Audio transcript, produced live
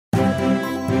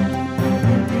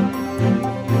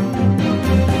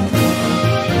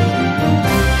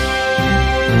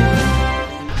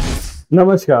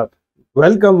Namaskar.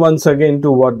 Welcome once again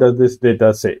to What Does This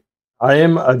Data Say? I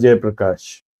am Ajay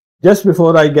Prakash. Just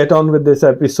before I get on with this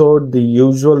episode, the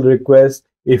usual request,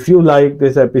 if you like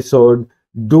this episode,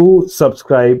 do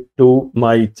subscribe to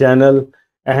my channel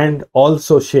and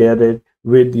also share it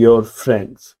with your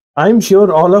friends. I'm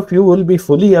sure all of you will be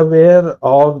fully aware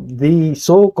of the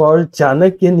so-called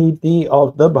Chanakya Niti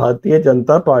of the Bharatiya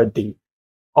Janata Party.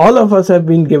 All of us have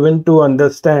been given to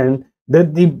understand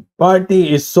that the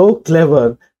party is so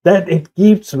clever that it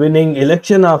keeps winning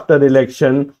election after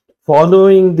election,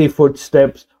 following the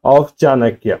footsteps of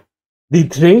Chanakya. The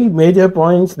three major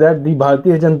points that the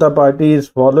Bharatiya Janata Party is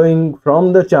following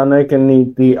from the Chanakya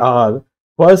Niti are: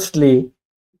 firstly,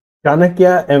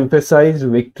 Chanakya emphasized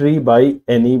victory by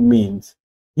any means.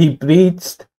 He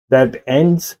preached that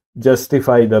ends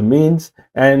justify the means,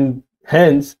 and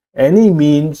hence any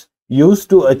means used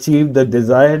to achieve the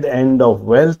desired end of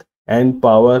wealth and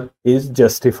power is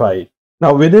justified.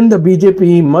 Now, within the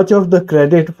BJP, much of the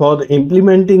credit for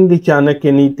implementing the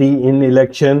Chanakya Niti in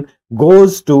election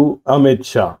goes to Amit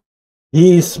Shah.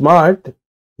 He is smart,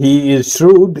 he is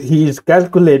shrewd, he is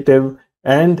calculative,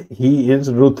 and he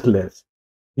is ruthless.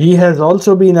 He has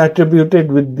also been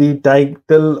attributed with the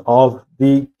title of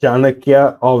the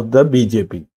Chanakya of the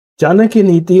BJP. Chanakya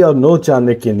Niti or no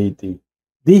Chanakya Niti,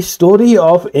 the story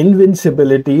of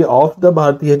invincibility of the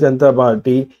Bharatiya Janata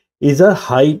Party is a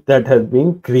hype that has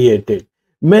been created.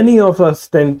 Many of us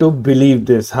tend to believe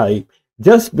this hype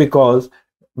just because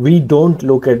we don't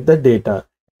look at the data.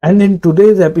 And in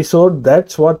today's episode,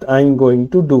 that's what I'm going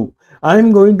to do.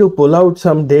 I'm going to pull out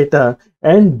some data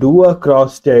and do a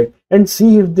cross check and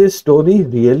see if this story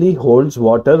really holds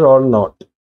water or not.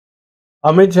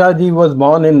 Amit Shah ji was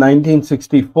born in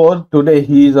 1964. Today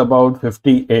he is about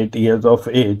 58 years of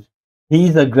age. He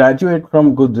is a graduate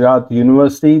from Gujarat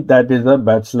University, that is a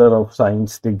Bachelor of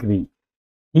Science degree.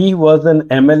 He was an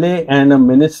MLA and a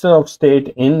Minister of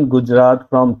State in Gujarat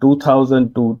from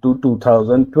 2002 to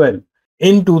 2012.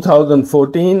 In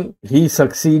 2014, he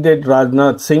succeeded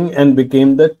Rajnath Singh and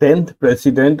became the 10th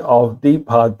president of the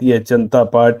Bharatiya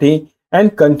Janata Party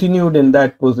and continued in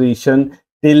that position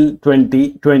till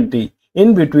 2020.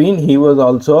 In between, he was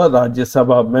also a Rajya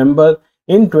Sabha member.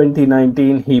 In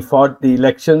 2019, he fought the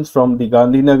elections from the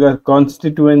Gandhinagar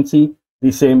constituency,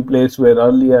 the same place where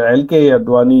earlier L.K.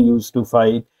 Advani used to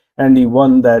fight, and he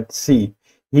won that seat.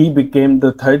 He became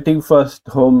the 31st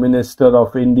Home Minister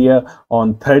of India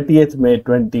on 30th May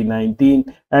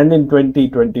 2019, and in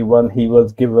 2021 he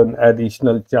was given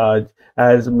additional charge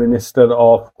as Minister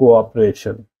of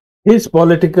Cooperation. His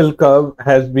political curve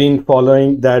has been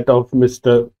following that of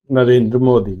Mr. Narendra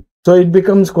Modi. So it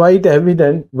becomes quite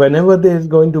evident whenever there is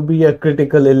going to be a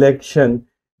critical election,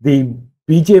 the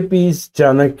BJP's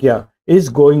Chanakya is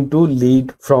going to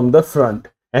lead from the front.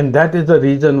 And that is the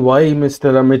reason why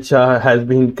Mr. Amit Shah has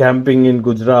been camping in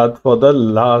Gujarat for the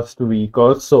last week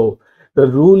or so. The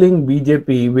ruling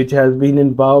BJP, which has been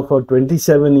in power for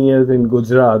 27 years in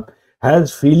Gujarat,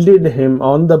 has fielded him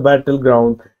on the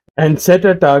battleground and set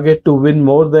a target to win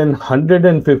more than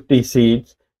 150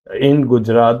 seats in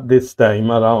Gujarat this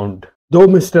time around. Though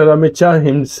Mr. Amit Shah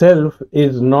himself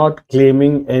is not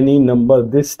claiming any number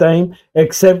this time,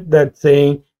 except that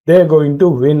saying they're going to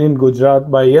win in Gujarat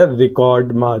by a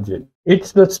record margin.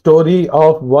 It's the story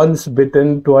of once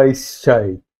bitten, twice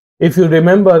shy. If you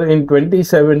remember, in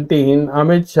 2017,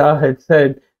 Amit Shah had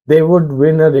said they would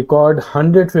win a record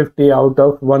 150 out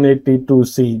of 182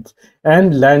 seats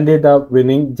and landed up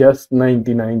winning just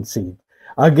 99 seats.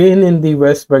 Again, in the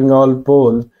West Bengal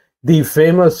poll, the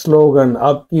famous slogan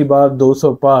 "Ab ki baar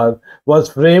 200 par"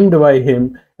 was framed by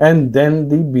him, and then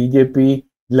the BJP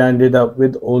landed up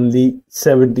with only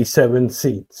 77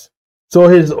 seats. So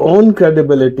his own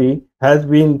credibility has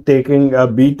been taking a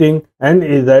beating and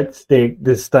is at stake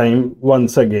this time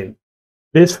once again.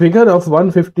 This figure of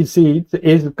 150 seats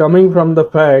is coming from the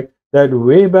fact that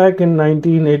way back in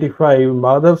 1985,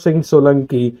 Madhav Singh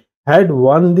Solanki had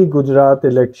won the Gujarat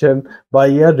election by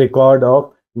a record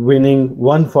of winning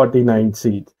 149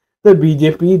 seats. The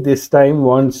BJP this time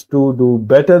wants to do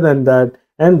better than that,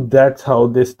 and that's how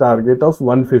this target of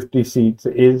 150 seats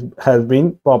has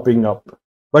been popping up.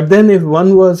 But then if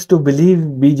one was to believe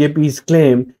BJP's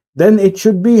claim, then it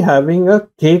should be having a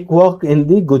cakewalk in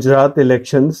the Gujarat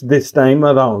elections this time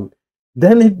around.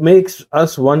 Then it makes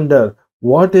us wonder,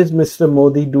 what is Mr.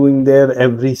 Modi doing there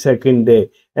every second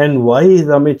day? And why is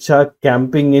Amit Shah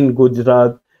camping in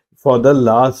Gujarat for the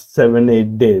last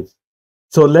 7-8 days?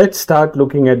 So let's start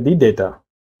looking at the data.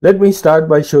 Let me start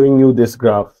by showing you this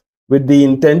graph with the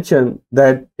intention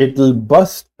that it will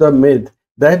bust the myth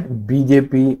that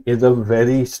BJP is a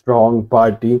very strong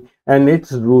party and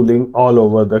it's ruling all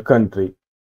over the country.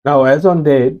 Now, as on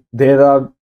date, there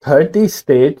are 30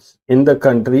 states in the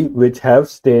country which have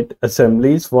state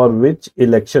assemblies for which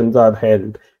elections are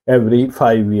held every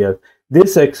 5 years.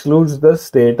 This excludes the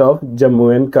state of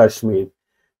Jammu and Kashmir.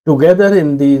 Together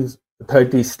in these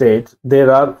 30 states,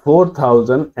 there are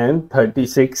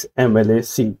 4,036 MLA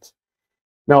seats.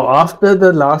 Now, after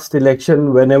the last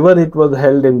election, whenever it was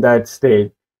held in that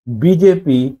state,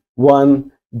 BJP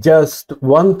won just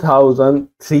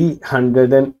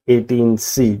 1,318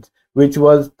 seats, which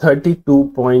was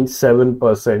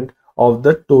 32.7% of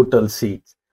the total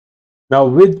seats. Now,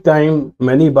 with time,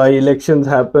 many by-elections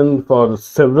happen for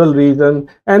several reasons,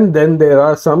 and then there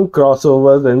are some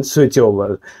crossovers and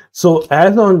switchovers. So,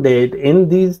 as on date, in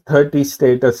these 30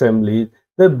 state assemblies,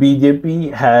 the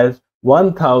BJP has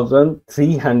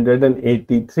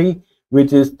 1,383,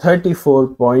 which is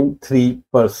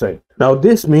 34.3%. Now,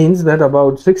 this means that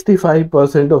about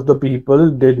 65% of the people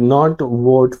did not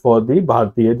vote for the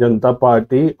Bharatiya Janata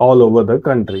Party all over the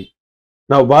country.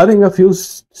 Now, barring a few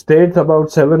states,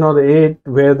 about 7 or 8,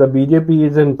 where the BJP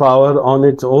is in power on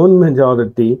its own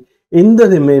majority, in the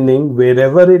remaining,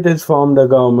 wherever it has formed a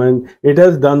government, it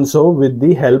has done so with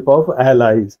the help of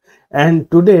allies. And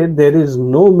today, there is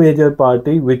no major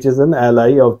party which is an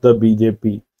ally of the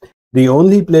BJP. The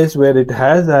only place where it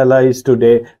has allies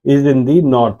today is in the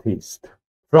Northeast.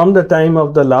 From the time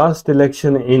of the last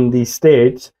election in the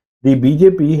states, the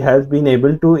BJP has been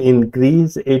able to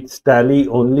increase its tally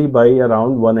only by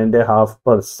around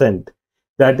 1.5%.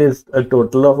 That is a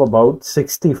total of about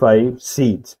 65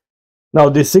 seats. Now,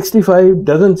 this 65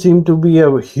 doesn't seem to be a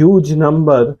huge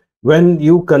number when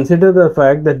you consider the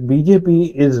fact that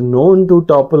BJP is known to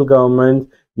topple governments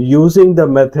using the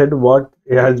method what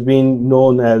has been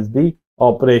known as the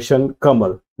Operation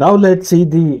Kamal. Now, let's see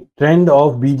the trend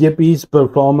of BJP's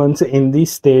performance in the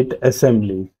state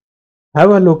assembly.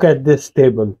 Have a look at this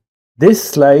table. This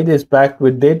slide is packed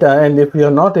with data, and if you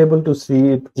are not able to see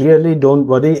it clearly, don't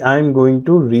worry, I'm going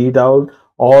to read out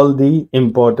all the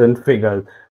important figures.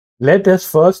 Let us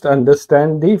first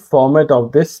understand the format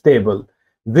of this table.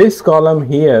 This column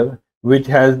here, which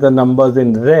has the numbers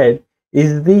in red,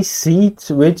 is the seats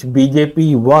which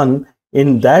BJP won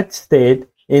in that state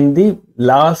in the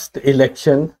last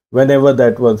election, whenever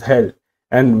that was held.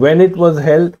 And when it was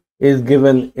held is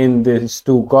given in these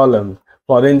two columns.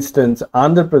 For instance,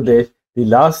 Andhra Pradesh, the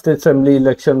last assembly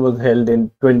election was held in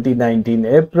 2019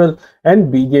 April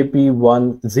and BJP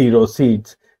won 0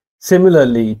 seats.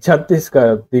 Similarly,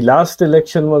 Chhattisgarh, the last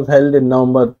election was held in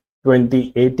November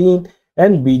 2018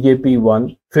 and BJP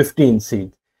won 15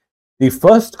 seats. The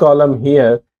first column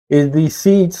here is the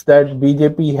seats that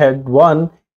BJP had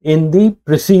won in the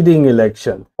preceding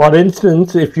election. For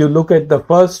instance, if you look at the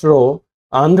first row,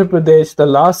 Andhra Pradesh, the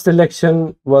last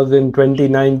election was in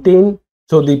 2019.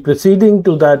 So the preceding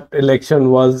to that election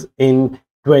was in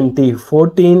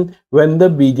 2014 when the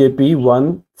BJP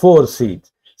won 4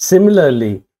 seats.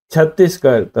 Similarly,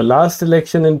 Chhattisgarh, the last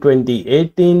election in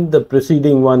 2018, the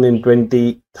preceding one in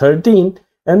 2013,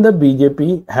 and the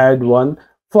BJP had won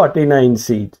 49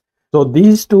 seats. So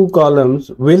these two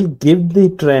columns will give the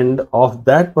trend of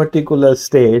that particular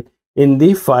state in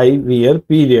the 5-year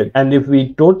period. And if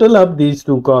we total up these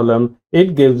two columns,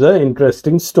 it gives an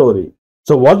interesting story.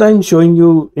 So what I'm showing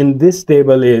you in this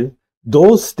table is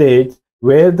those states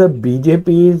where the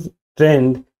BJP's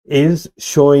trend is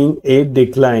showing a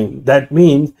decline. That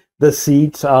means the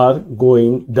seats are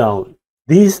going down.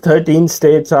 These 13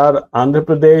 states are Andhra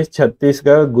Pradesh,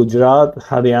 Chhattisgarh, Gujarat,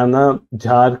 Haryana,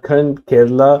 Jharkhand,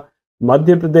 Kerala,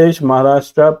 Madhya Pradesh,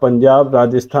 Maharashtra, Punjab,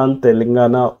 Rajasthan,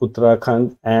 Telangana,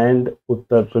 Uttarakhand, and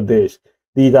Uttar Pradesh.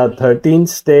 These are 13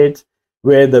 states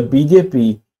where the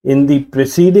BJP in the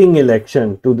preceding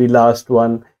election to the last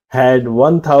one had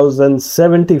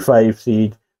 1,075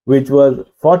 seats, which was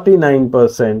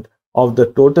 49% of the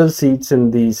total seats in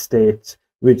these states,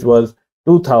 which was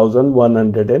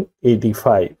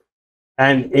 2,185.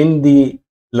 And in the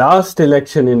last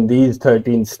election in these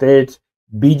 13 states,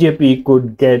 BJP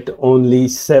could get only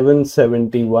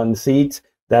 771 seats,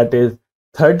 that is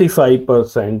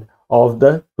 35% of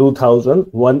the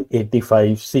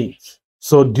 2,185 seats.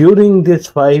 So during this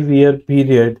 5-year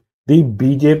period, the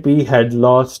BJP had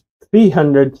lost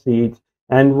 300 seats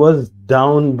and was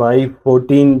down by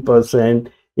 14%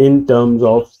 in terms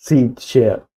of seat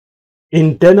share.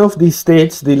 In 10 of these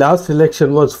states, the last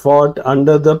election was fought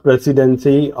under the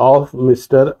presidency of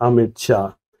Mr. Amit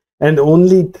Shah. And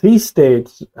only 3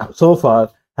 states so far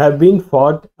have been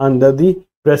fought under the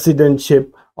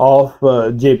presidentship of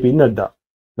JP Nadda.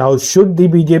 Now, should the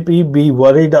BJP be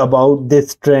worried about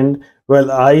this trend Well,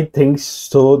 I think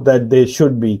so that they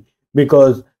should be,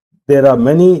 because there are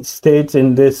many states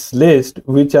in this list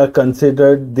which are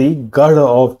considered the god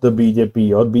of the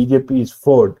BJP or BJP's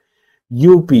fort.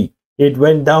 UP, it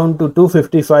went down to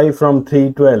 255 from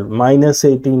 312, minus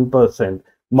 18%.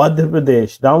 Madhya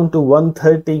Pradesh down to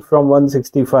 130 from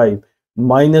 165,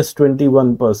 minus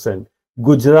 21%.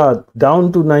 Gujarat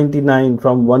down to 99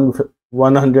 from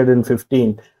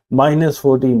 115, minus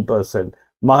 14%.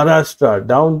 Maharashtra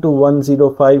down to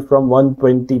 105 from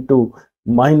 122,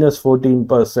 minus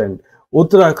 14%.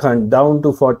 Uttarakhand down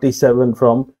to 47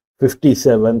 from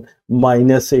 57,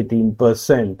 minus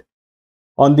 18%.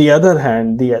 On the other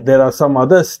hand, there are some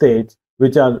other states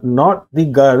which are not the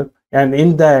GAR, and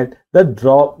in that the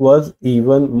drop was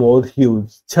even more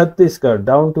huge. Chhattisgarh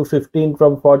down to 15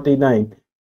 from 49,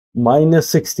 minus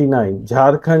 69.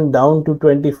 Jharkhand down to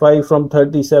 25 from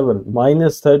 37,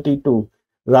 minus 32.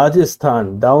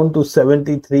 Rajasthan down to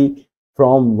 73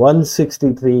 from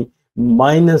 163,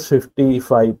 minus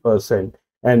 55%.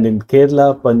 And in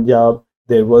Kerala, Punjab,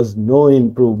 there was no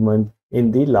improvement in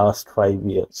the last 5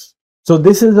 years. So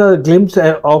this is a glimpse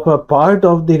of a part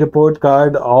of the report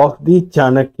card of the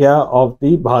Chanakya of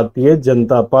the Bharatiya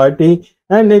Janata Party,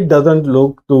 and it doesn't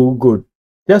look too good.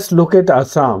 Just look at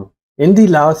Assam. In the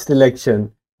last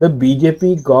election, the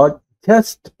BJP got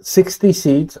just 60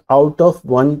 seats out of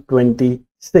 126.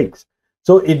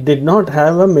 So it did not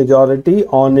have a majority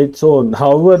on its own.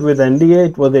 However, with NDA,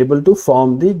 it was able to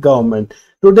form the government.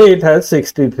 Today, it has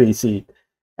 63 seats,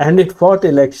 and it fought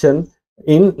election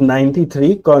in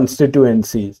 93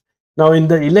 constituencies. Now, in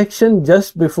the election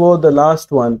just before the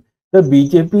last one, the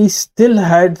BJP still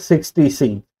had 60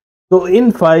 seats. So,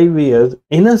 in 5 years,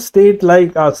 in a state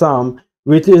like Assam,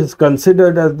 which is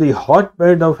considered as the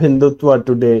hotbed of Hindutva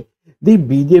today, the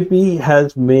BJP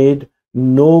has made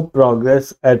no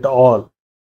progress at all.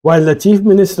 While the chief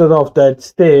minister of that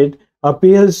state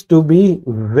appears to be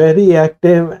very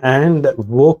active and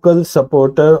vocal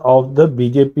supporter of the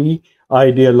BJP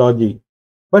ideology,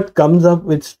 but comes up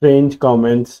with strange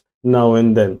comments now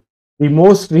and then. The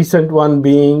most recent one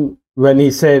being when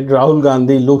he said Rahul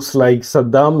Gandhi looks like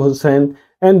Saddam Hussein,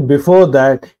 and before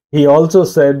that, he also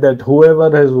said that whoever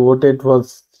has voted for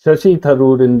Shashi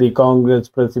Tharoor in the Congress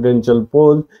presidential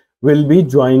poll will be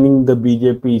joining the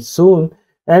BJP soon,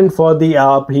 and for the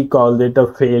AAP, he called it a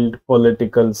failed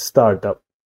political startup.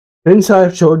 Since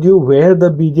I've showed you where the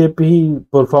BJP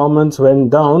performance went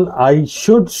down, I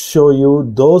should show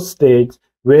you those states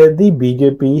where the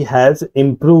BJP has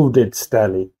improved its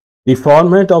tally. The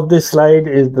format of this slide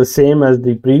is the same as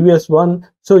the previous one,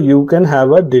 so you can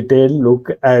have a detailed look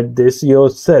at this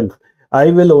yourself. I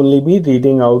will only be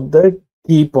reading out the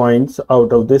key points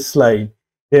out of this slide.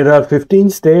 There are 15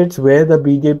 states where the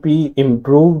BJP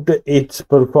improved its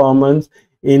performance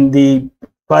in the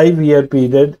 5-year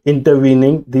period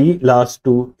intervening the last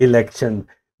two elections.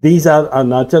 These are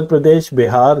Arunachal Pradesh,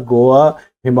 Bihar, Goa,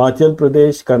 Himachal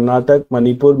Pradesh, Karnataka,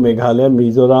 Manipur, Meghalaya,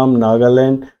 Mizoram,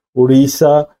 Nagaland,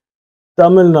 Odisha,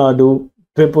 Tamil Nadu,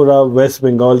 Tripura, West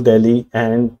Bengal, Delhi,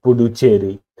 and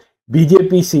Puducherry.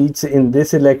 BJP seats in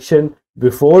this election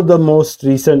before the most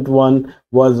recent one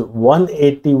was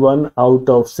 181 out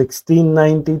of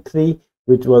 1693,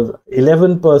 which was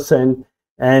 11%,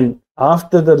 and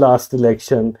after the last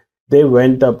election, they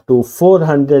went up to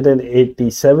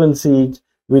 487 seats,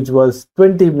 which was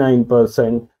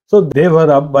 29%. So they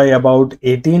were up by about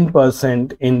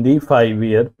 18% in the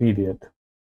 5-year period.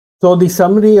 So the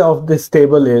summary of this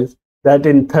table is that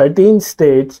in 13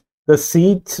 states, the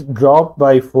seats dropped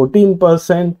by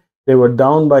 14%. They were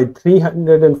down by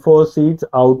 304 seats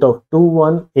out of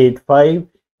 2185.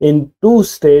 In 2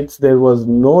 states, there was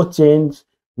no change,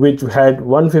 which had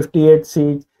 158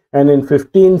 seats. And in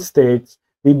 15 states,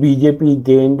 the BJP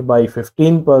gained by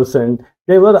 15%.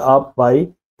 They were up by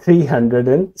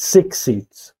 306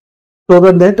 seats. So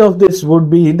the net of this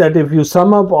would be that if you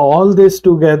sum up all this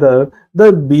together,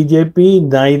 the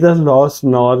BJP neither lost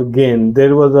nor gained.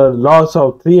 There was a loss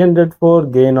of 304,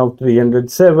 gain of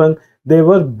 307. They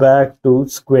were back to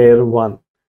square one.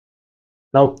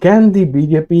 Now, can the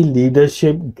BJP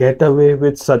leadership get away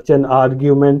with such an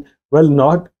argument? Well,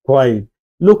 not quite.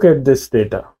 Look at this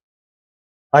data.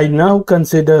 I now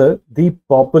consider the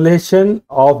population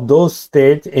of those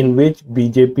states in which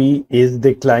BJP is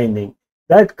declining.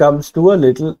 That comes to a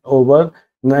little over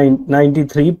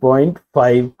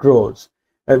 93.5 crores,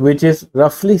 which is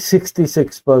roughly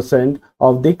 66%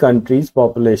 of the country's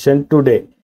population today.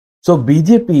 So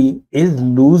BJP is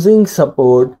losing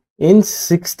support in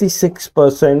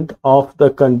 66% of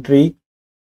the country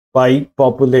by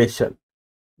population,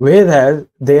 whereas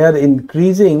they are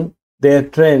increasing their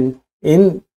trend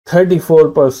in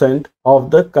 34%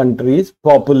 of the country's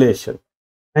population.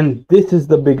 And this is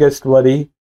the biggest worry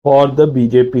for the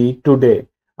BJP today.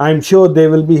 I'm sure they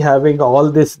will be having all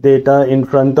this data in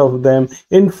front of them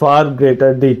in far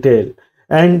greater detail.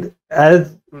 And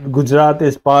as Gujarat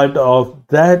is part of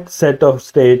that set of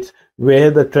states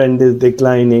where the trend is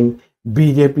declining,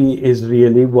 BJP is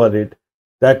really worried.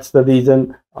 That's the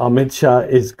reason Amit Shah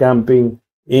is camping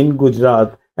in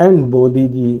Gujarat and Modi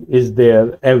ji is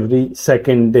there every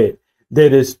second day.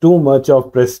 There is too much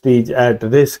of prestige at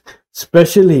risk,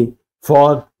 especially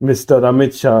for Mr.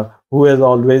 Amit Shah, who has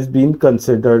always been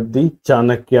considered the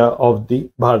Chanakya of the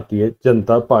Bharatiya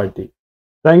Janata Party.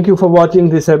 Thank you for watching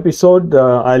this episode.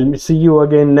 I'll see you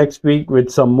again next week with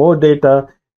some more data.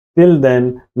 Till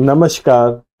then,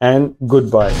 namaskar and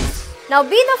goodbye. Now be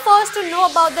the first to know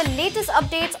about the latest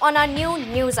updates on our new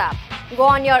news app. Go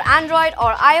on your Android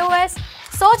or iOS,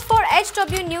 search for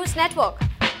HW News Network.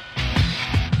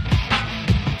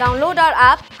 Download our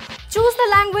app, choose the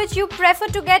language you prefer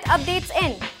to get updates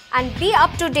in, and be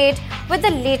up to date with the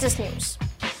latest news.